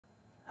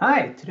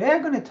Hi, today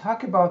I'm going to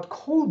talk about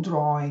cold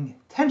drawing,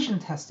 tension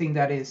testing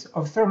that is,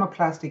 of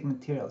thermoplastic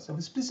materials. I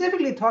will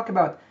specifically talk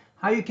about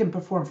how you can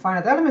perform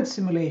finite element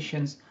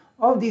simulations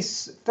of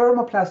these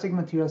thermoplastic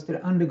materials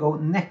that undergo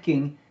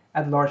necking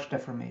at large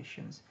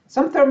deformations.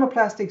 Some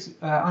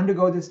thermoplastics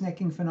undergo this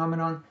necking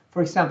phenomenon.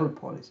 For example,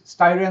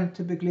 polystyrene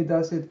typically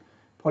does it.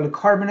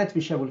 Polycarbonate,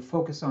 which I will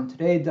focus on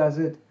today, does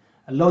it.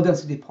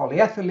 Low-density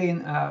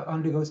polyethylene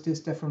undergoes this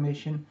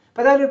deformation,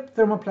 but other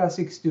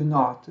thermoplastics do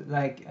not,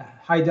 like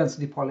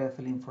high-density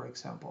polyethylene, for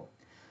example.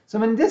 So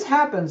when this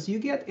happens, you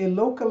get a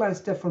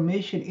localized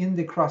deformation in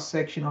the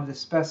cross-section of the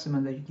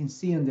specimen that you can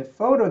see in the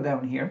photo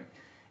down here.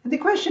 And the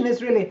question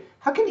is really,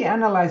 how can you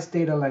analyze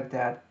data like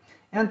that?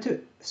 And to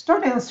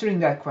start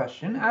answering that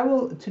question, I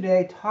will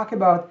today talk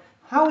about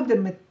how the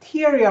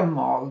material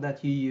model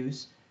that you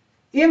use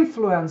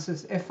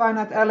influences a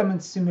finite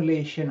element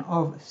simulation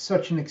of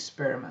such an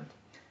experiment,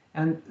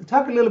 and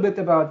talk a little bit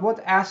about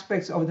what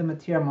aspects of the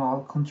material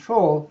model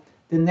control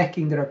the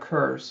necking that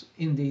occurs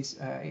in these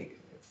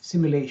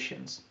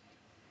simulations.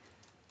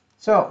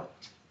 So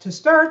to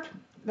start,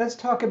 let's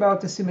talk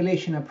about the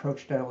simulation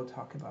approach that I will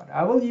talk about.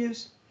 I will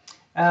use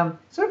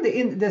sort of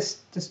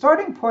the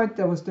starting point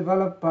that was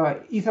developed by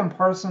Ethan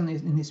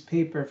Parsons in his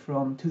paper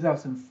from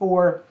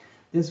 2004.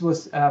 This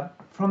was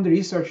from the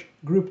research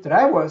group that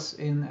I was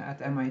in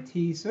at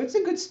MIT. So it's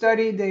a good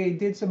study. They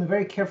did some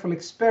very careful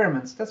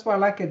experiments. That's what I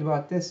like it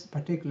about this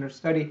particular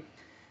study,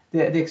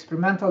 the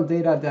experimental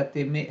data that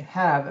they may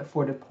have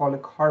for the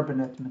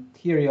polycarbonate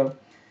material.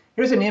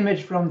 Here's an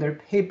image from their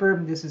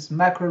paper. This is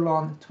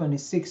Macrolon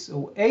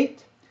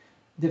 2608.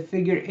 The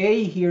figure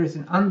A here is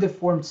an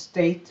undeformed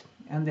state,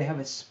 and they have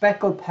a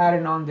speckle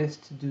pattern on this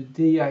to do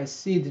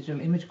DIC,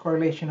 digital image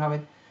correlation of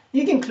it.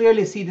 You can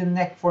clearly see the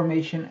neck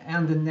formation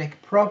and the neck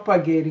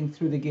propagating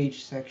through the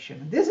gauge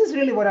section. This is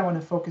really what I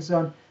want to focus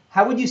on.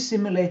 How would you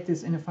simulate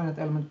this in a finite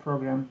element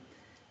program?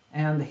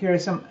 And here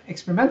is some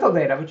experimental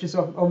data, which is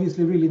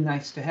obviously really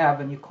nice to have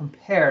when you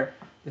compare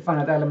the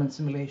finite element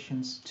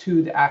simulations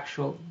to the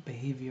actual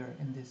behavior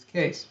in this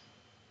case.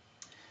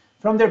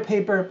 From their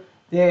paper,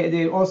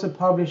 they also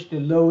published the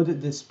load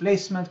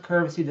displacement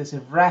curve. See, there's a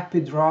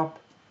rapid drop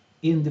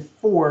in the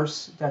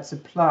force that's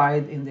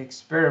applied in the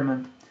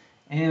experiment.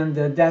 And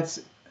that's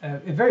a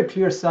very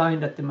clear sign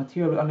that the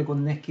material will undergo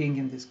necking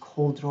in this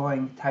cold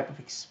drawing type of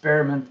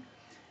experiment.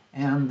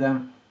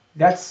 And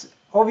that's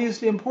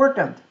obviously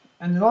important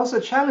and also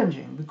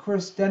challenging,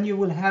 because then you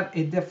will have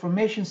a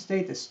deformation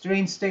state, a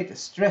strain state, a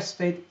stress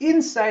state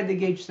inside the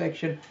gauge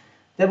section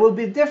that will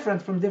be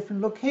different from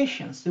different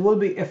locations. There will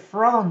be a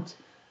front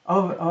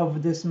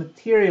of this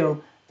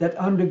material that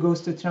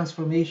undergoes the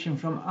transformation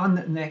from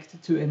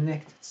unnecked to a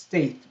necked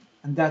state.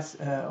 And that's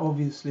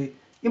obviously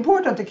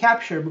important to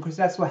capture, because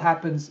that's what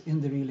happens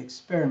in the real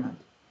experiment.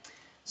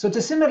 So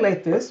to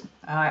simulate this,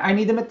 I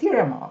need a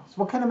material model. So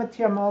what kind of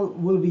material model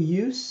will we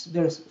use?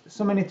 There's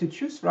so many to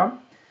choose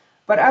from,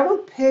 but I will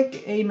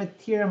pick a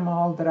material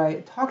model that I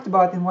talked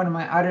about in one of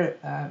my other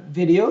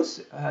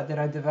videos that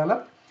I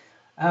developed.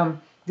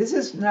 This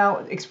is now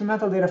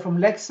experimental data from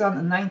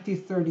Lexan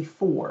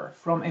 9034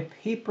 from a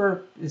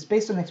paper. It's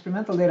based on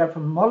experimental data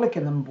from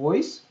Mulliken and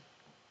Boyce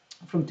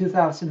from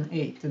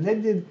 2008, and they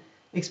did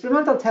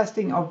experimental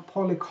testing of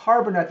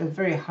polycarbonate at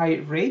very high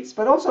rates,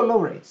 but also low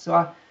rates.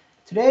 So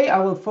today I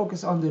will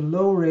focus on the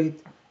low rate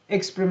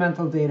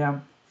experimental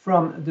data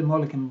from the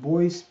Mulliken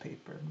Boyce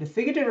paper. The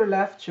figure to the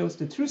left shows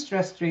the true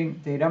stress strain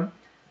data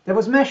that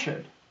was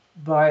measured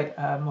by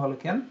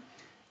Mulliken,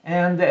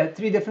 and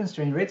 3 different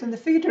strain rates. And the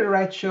figure to the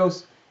right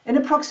shows an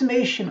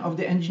approximation of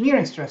the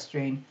engineering stress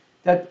strain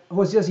that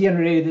was just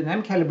generated in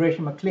M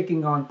calibration by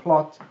clicking on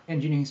plot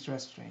engineering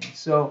stress strain.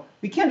 So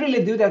we can't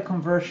really do that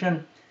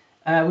conversion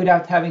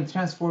without having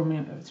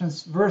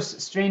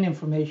transverse strain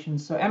information.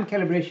 So M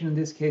calibration in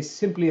this case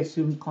simply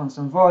assumed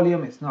constant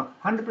volume. It's not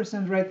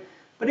 100% right,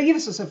 but it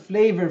gives us a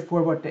flavor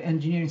for what the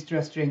engineering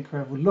stress strain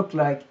curve would look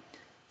like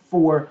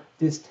for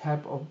this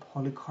type of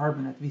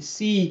polycarbonate. We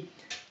see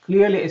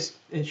clearly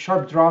a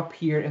sharp drop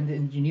here in the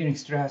engineering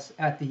stress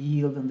at the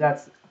yield, and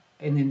that's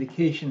an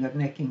indication that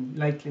necking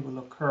likely will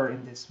occur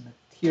in this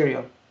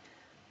material.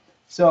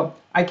 So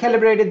I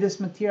calibrated this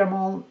material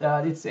model.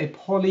 It's a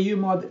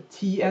PolyUmod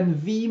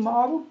TNV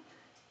model,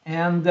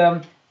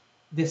 and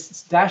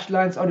these dashed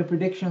lines are the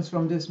predictions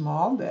from this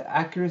model. The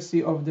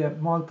accuracy of the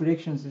model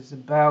predictions is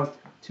about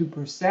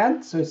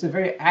 2%, so it's a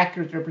very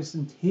accurate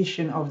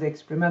representation of the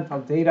experimental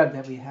data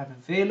that we have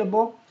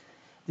available.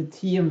 The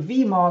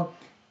TNV model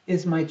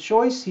is my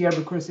choice here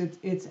because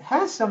it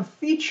has some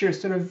features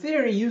that are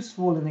very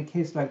useful in a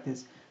case like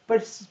this.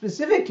 But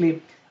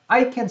specifically,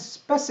 I can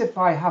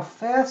specify how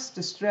fast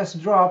the stress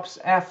drops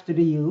after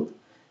the yield.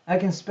 I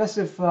can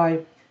specify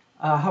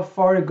how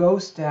far it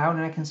goes down,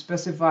 and I can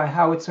specify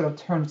how it sort of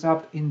turns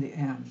up in the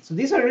end. So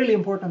these are really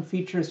important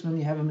features when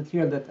you have a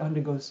material that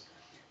undergoes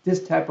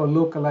this type of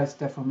localized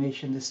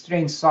deformation, the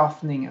strain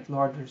softening at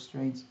larger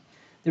strains.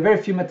 There are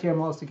very few material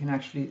models that can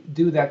actually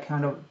do that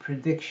kind of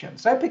prediction.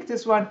 So I picked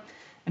this one.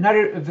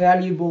 Another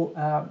valuable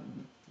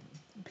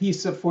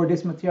piece for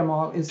this material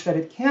model is that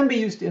it can be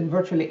used in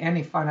virtually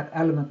any finite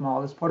element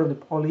model as part of the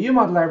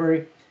PolyUmod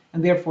library,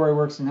 and therefore it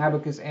works in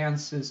Abaqus,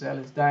 ANSYS,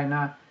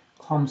 LS-DYNA,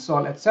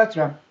 COMSOL,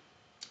 etc.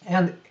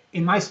 And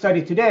in my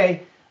study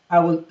today, I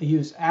will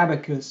use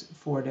Abaqus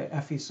for the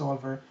FE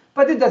solver,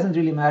 but it doesn't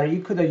really matter.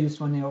 You could have used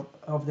one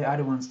of the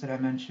other ones that I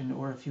mentioned,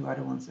 or a few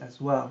other ones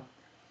as well.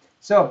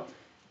 So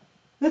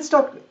let's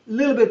talk a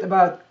little bit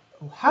about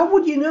how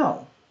would you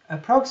know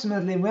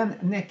approximately when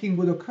necking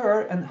would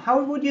occur, and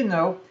how would you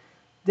know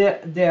the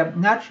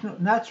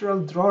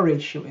natural draw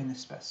ratio in a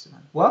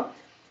specimen? Well,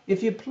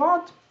 if you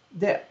plot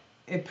the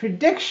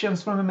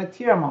predictions from a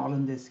material model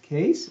in this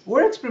case,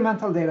 or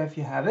experimental data if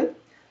you have it,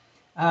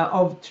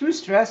 of true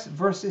stress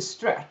versus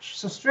stretch.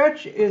 So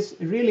stretch is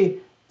really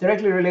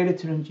directly related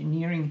to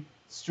engineering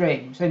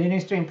strain. So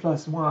engineering strain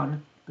plus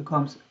 1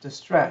 becomes the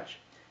stretch.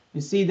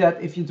 You see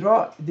that if you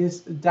draw these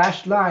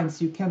dashed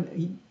lines, you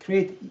can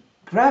create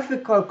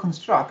graphical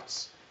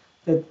constructs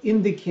that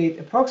indicate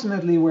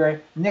approximately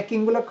where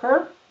necking will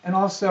occur and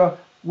also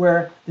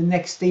where the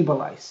neck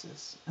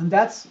stabilizes. And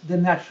that's the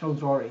natural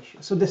draw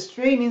ratio. So the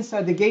strain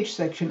inside the gauge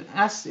section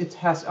as it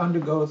has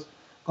undergone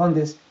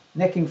this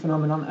necking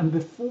phenomenon and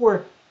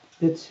before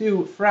the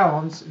two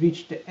frowns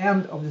reach the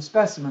end of the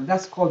specimen,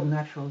 that's called the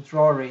natural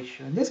draw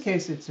ratio. In this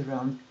case, it's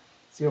around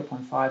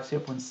 0.5,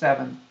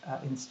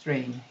 0.7 in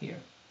strain here.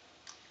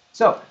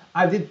 So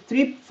I did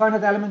 3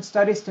 finite element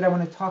studies that I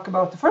want to talk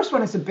about. The first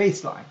one is a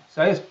baseline.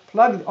 So I just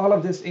plugged all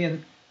of this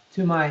in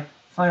to my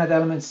finite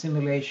element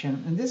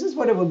simulation. And this is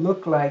what it would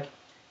look like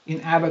in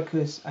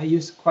Abaqus. I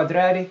use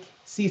quadratic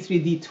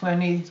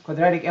C3D20,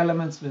 quadratic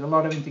elements with a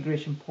lot of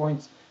integration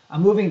points.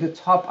 I'm moving the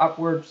top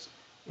upwards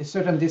a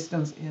certain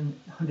distance in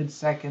 100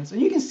 seconds.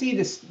 And you can see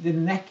this, the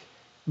neck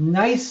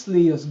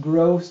nicely just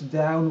grows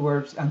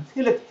downwards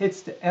until it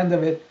hits the end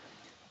of it.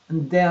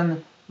 And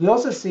then we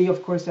also see,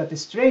 of course, that the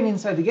strain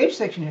inside the gauge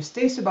section here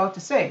stays about the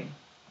same.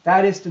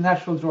 That is the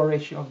natural draw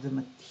ratio of the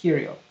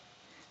material,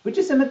 which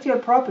is a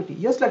material property.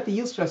 Just like the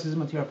yield stress is a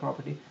material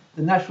property,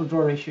 the natural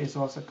draw ratio is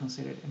also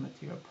considered a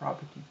material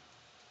property.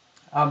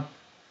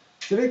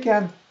 So we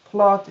can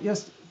plot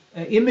just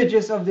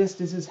images of this.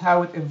 This is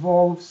how it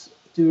evolves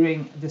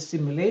during the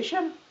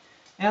simulation.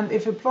 And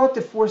if we plot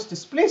the force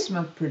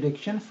displacement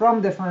prediction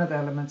from the finite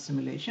element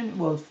simulation,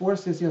 well,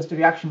 force is just the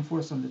reaction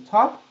force on the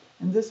top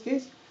in this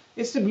case.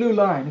 It's the blue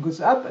line. It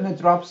goes up and it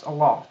drops a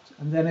lot.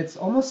 And then it's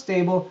almost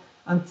stable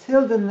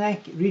until the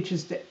neck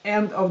reaches the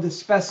end of the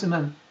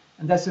specimen.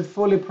 And that's a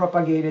fully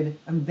propagated.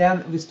 And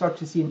then we start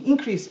to see an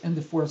increase in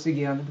the force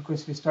again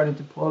because we're starting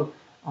to pull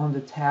on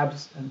the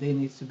tabs and they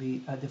need to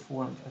be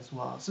deformed as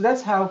well. So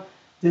that's how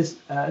this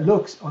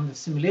looks on the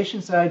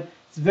simulation side.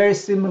 It's very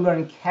similar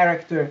in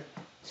character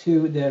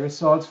to the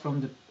results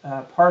from the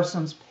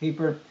Parsons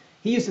paper.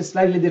 He used a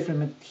slightly different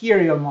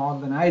material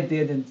model than I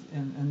did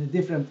and a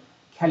different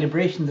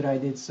calibration that I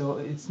did, so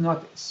it's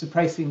not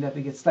surprising that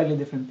we get slightly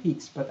different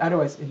peaks, but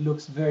otherwise it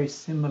looks very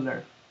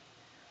similar.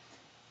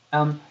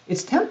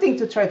 It's tempting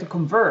to try to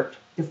convert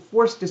the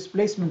force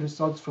displacement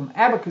results from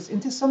Abaqus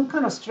into some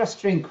kind of stress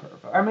strain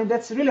curve. I mean,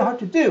 that's really hard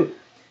to do.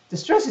 The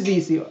stress is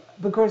easy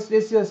because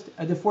it's just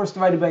the force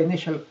divided by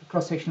initial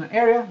cross-sectional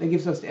area that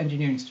gives us the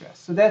engineering stress.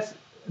 So that's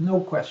no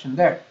question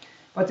there.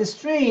 But the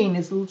strain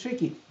is a little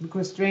tricky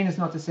because strain is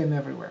not the same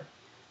everywhere.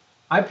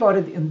 I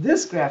plotted in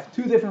this graph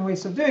 2 different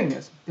ways of doing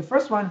this. The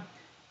first one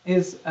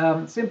is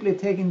simply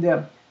taking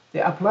the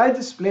applied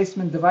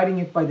displacement, dividing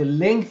it by the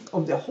length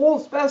of the whole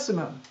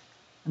specimen.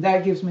 And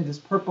that gives me this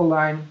purple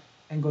line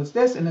and goes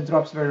this, and it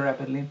drops very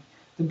rapidly.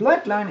 The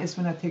black line is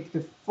when I take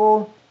the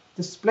full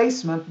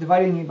displacement,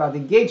 dividing it by the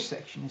gauge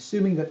section,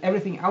 assuming that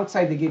everything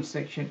outside the gauge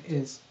section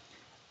is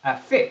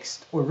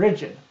fixed or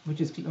rigid, which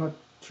is not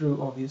true,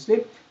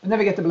 obviously. And then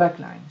we get the black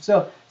line.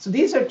 So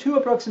these are 2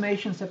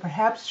 approximations that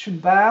perhaps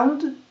should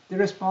bound the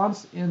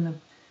response in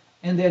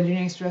the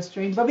engineering stress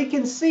strain. But we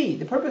can see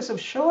the purpose of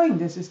showing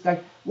this is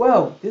like,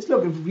 whoa, this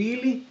looks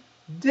really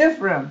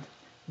different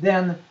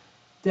than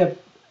the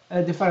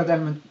finite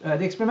element.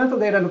 The experimental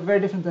data look very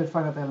different than the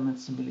finite element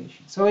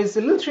simulation. So it's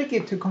a little tricky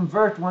to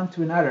convert one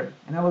to another.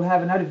 And I will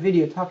have another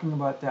video talking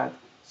about that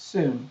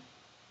soon.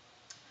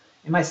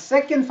 In my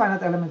second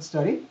finite element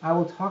study, I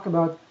will talk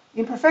about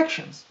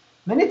imperfections.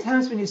 Many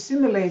times when you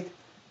simulate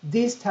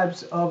these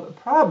types of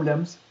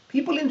problems,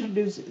 people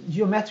introduce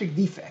geometric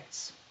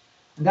defects.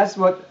 And that's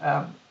what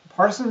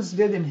Parsons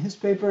did in his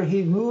paper.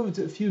 He moved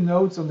a few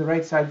nodes on the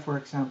right side, for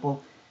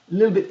example, a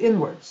little bit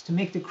inwards to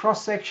make the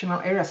cross-sectional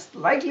area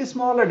slightly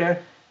smaller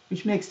there,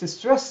 which makes the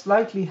stress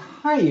slightly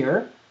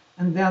higher.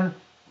 And then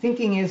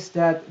thinking is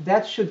that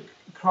that should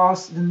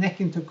cause the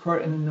necking to occur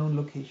in a known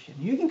location.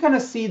 You can kind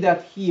of see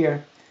that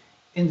here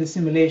in the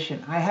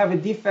simulation. I have a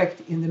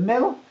defect in the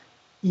middle.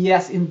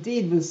 Yes,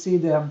 indeed, we'll see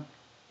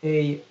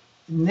a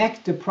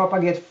neck to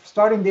propagate.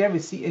 Starting there, we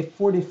see a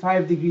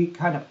 45-degree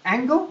kind of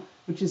angle,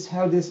 which is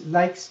how this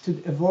likes to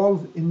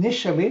evolve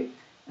initially.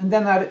 And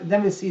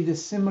then we see the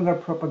similar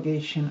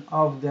propagation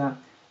of the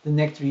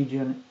neck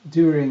region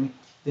during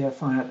the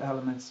finite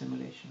element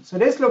simulation. So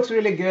this looks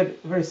really good,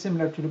 very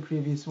similar to the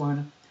previous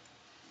one.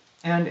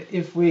 And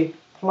if we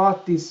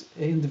plot these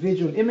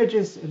individual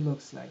images, it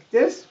looks like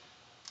this.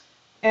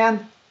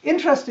 And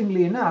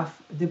interestingly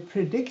enough, the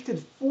predicted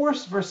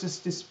force versus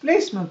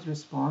displacement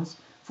response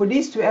for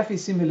these two FE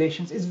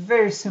simulations is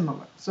very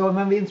similar. So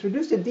when we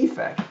introduced a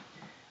defect,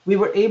 we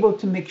were able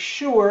to make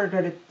sure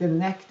that the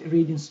neck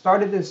region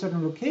started at a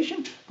certain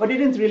location, but it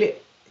didn't really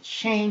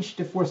change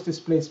the force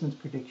displacement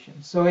prediction.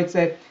 So it's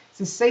a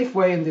safe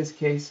way in this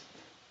case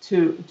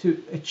to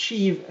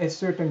achieve a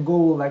certain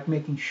goal, like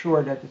making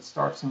sure that it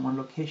starts in one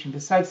location.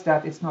 Besides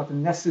that, it's not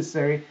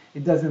necessary.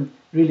 It doesn't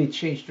really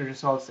change the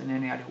results in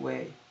any other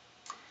way.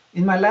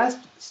 In my last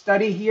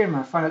study here,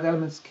 my finite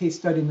elements case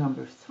study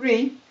number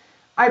 3,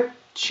 I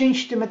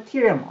changed the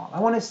material model. I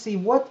want to see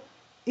what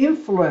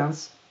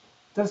influence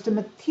does the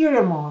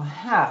material model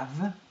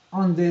have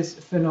on this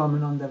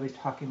phenomenon that we're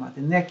talking about,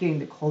 the necking,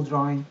 the cold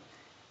drawing.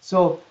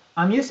 So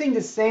I'm using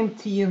the same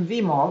T and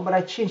V model, but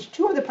I changed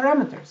 2 of the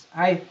parameters.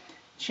 I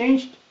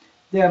changed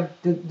the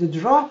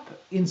drop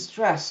in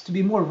stress to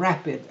be more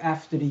rapid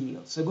after the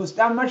yield. So it goes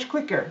down much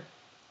quicker,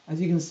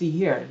 as you can see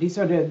here. These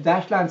are the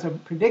dashed lines are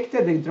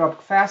predicted. They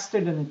drop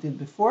faster than it did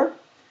before.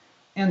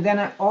 And then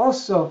I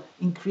also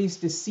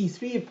increased the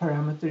C3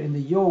 parameter in the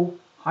Yo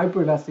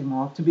hyperelastic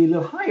model to be a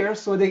little higher,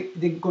 so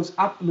it goes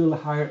up a little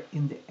higher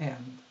in the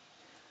end.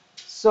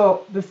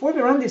 So before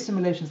we run these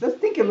simulations, let's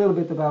think a little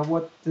bit about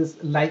what this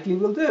likely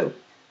will do.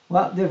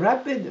 Well,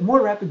 the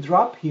more rapid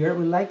drop here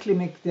will likely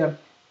make the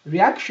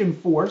reaction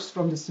force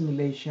from the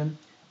simulation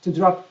to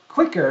drop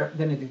quicker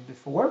than it did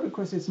before,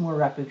 because it's more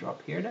rapid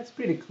drop here. That's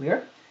pretty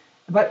clear.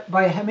 But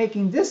by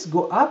making this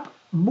go up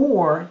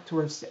more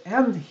towards the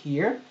end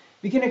here,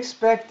 we can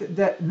expect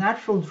the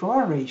natural draw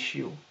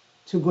ratio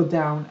to go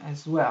down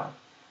as well.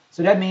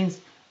 So that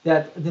means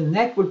that the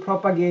neck will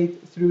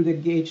propagate through the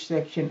gauge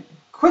section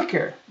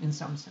quicker in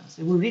some sense.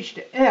 It will reach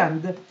the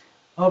end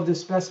of the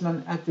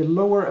specimen at the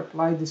lower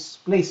applied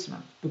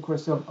displacement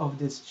because of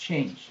this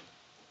change.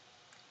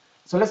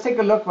 So let's take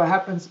a look what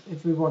happens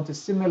if we want to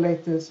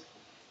simulate this.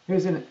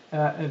 Here's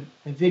a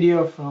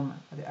video from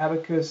the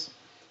abacus.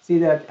 See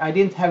that I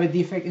didn't have a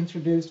defect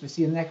introduced. We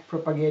see a neck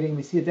propagating.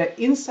 We see that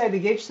inside the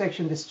gauge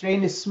section, the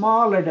strain is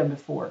smaller than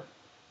before,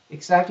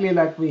 exactly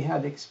like we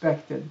had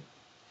expected.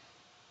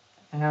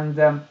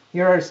 And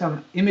here are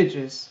some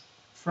images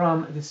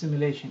from the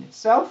simulation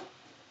itself.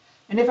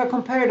 And if I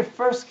compare the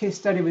first case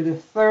study with the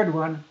third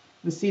one,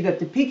 we see that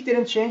the peak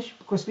didn't change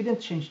because we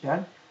didn't change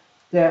that.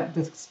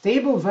 The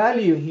stable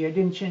value here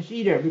didn't change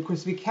either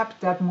because we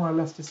kept that more or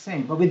less the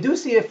same. But we do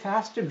see a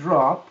faster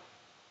drop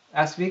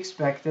as we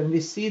expected. And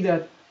we see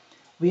that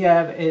we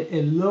have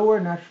a lower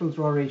natural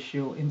draw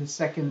ratio in the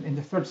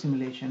third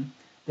simulation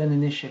than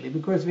initially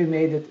because we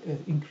made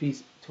it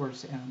increase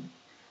towards the end.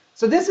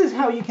 So this is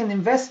how you can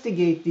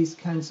investigate these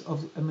kinds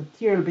of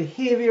material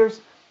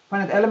behaviors.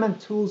 Finite element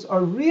tools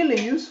are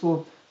really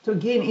useful to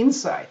gain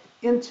insight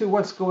into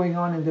what's going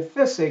on in the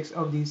physics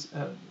of these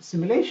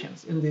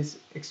simulations, in these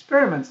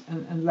experiments,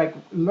 and like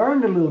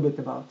learn a little bit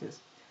about this.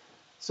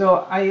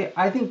 So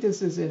I think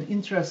this is an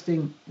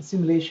interesting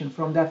simulation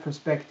from that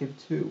perspective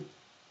too.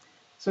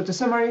 So to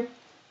summarize,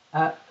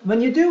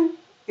 when you do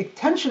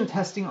tension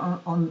testing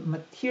on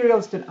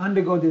materials that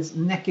undergo this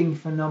necking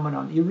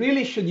phenomenon, you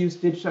really should use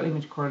digital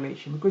image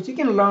correlation because you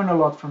can learn a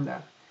lot from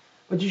that.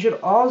 But you should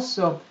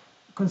also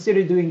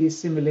consider doing these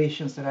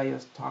simulations that I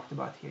just talked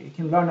about here. You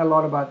can learn a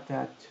lot about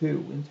that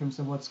too in terms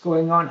of what's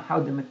going on,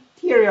 how the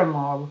material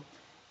model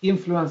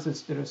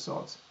influences the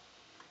results.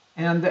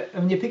 And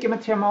when you pick a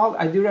material model,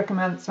 I do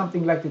recommend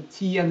something like the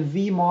T and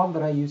V model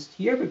that I used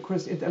here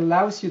because it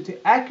allows you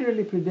to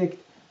accurately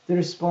predict the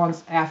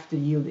response after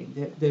yielding.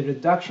 The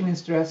reduction in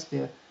stress,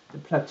 the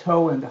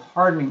plateau, and the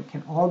hardening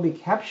can all be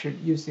captured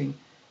using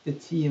the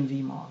T and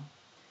V model.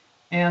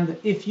 And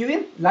if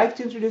you like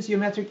to introduce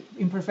geometric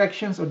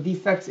imperfections or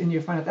defects in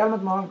your finite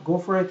element model, go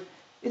for it.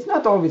 It's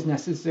not always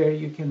necessary.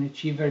 You can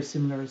achieve very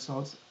similar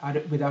results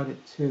without it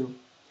too.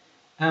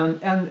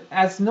 And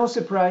as no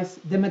surprise,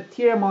 the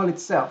material model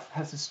itself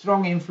has a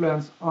strong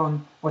influence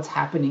on what's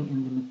happening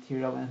in the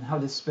material and how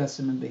the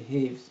specimen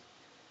behaves.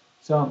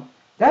 So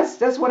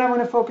that's what I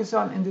want to focus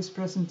on in this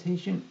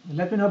presentation.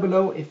 Let me know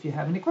below if you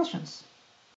have any questions.